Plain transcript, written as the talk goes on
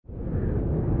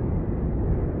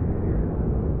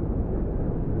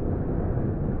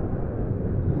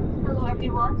We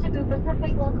want to do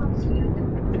Pacific welcomes you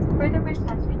to Puerto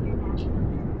Princesa International.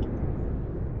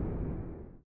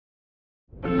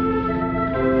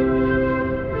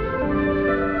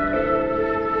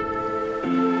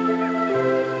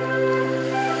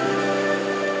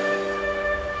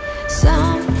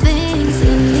 Something's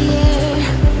in the air.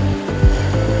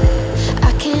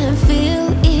 I can feel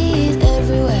it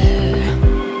everywhere.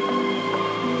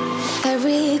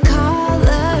 Every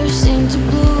color seems to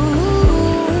bloom,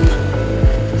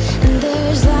 and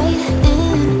there's light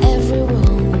in every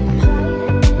room.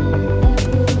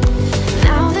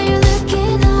 Now that you're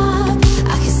looking up,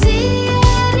 I can see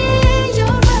it in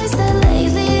your eyes that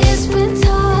lately it's been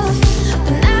tough.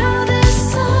 But now the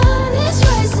sun is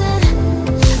rising,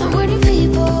 and we're new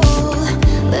people.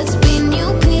 Let's be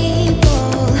new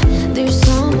people. There's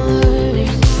summer.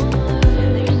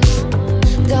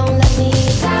 Don't let me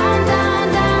down, down,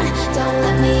 down. Don't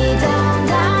let me down,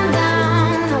 down,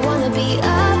 down. I wanna be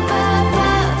up, up,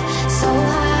 up, so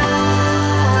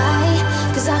high.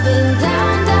 'Cause I've been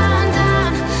down, down,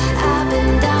 down. I've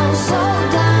been down, so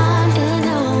down. And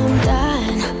now I'm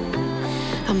done.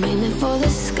 I'm aiming for the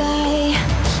sky.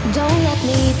 Don't let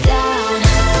me down.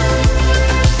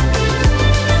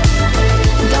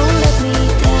 Don't let me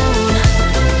down.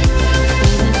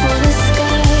 Aiming for the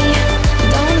sky.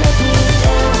 Don't let me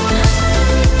down.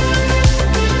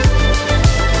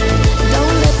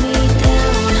 Don't let me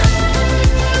down.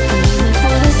 I'm aiming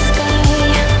for the sky.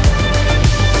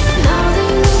 Now that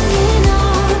you're looking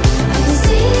up, I can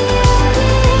see it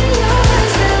in your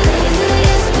eyes that lately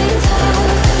it's been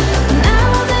tough.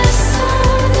 Now the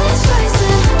sun is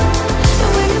rising, and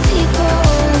we're new people.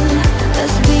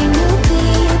 Let's be new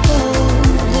people.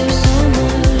 There's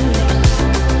summer.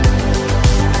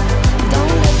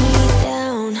 Don't let me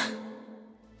down.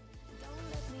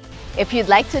 If you'd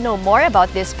like to know more about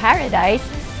this paradise,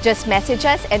 just message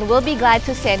us and we'll be glad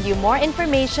to send you more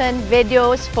information,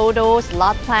 videos, photos,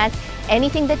 lot plans,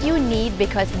 anything that you need,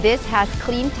 because this has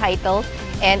clean title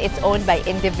and it's owned by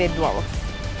individuals.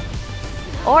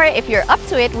 Or if you're up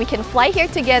to it, we can fly here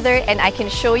together and I can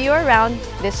show you around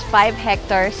this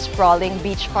 5-hectare sprawling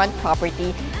beachfront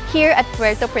property here at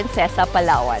Puerto Princesa,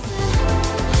 Palawan.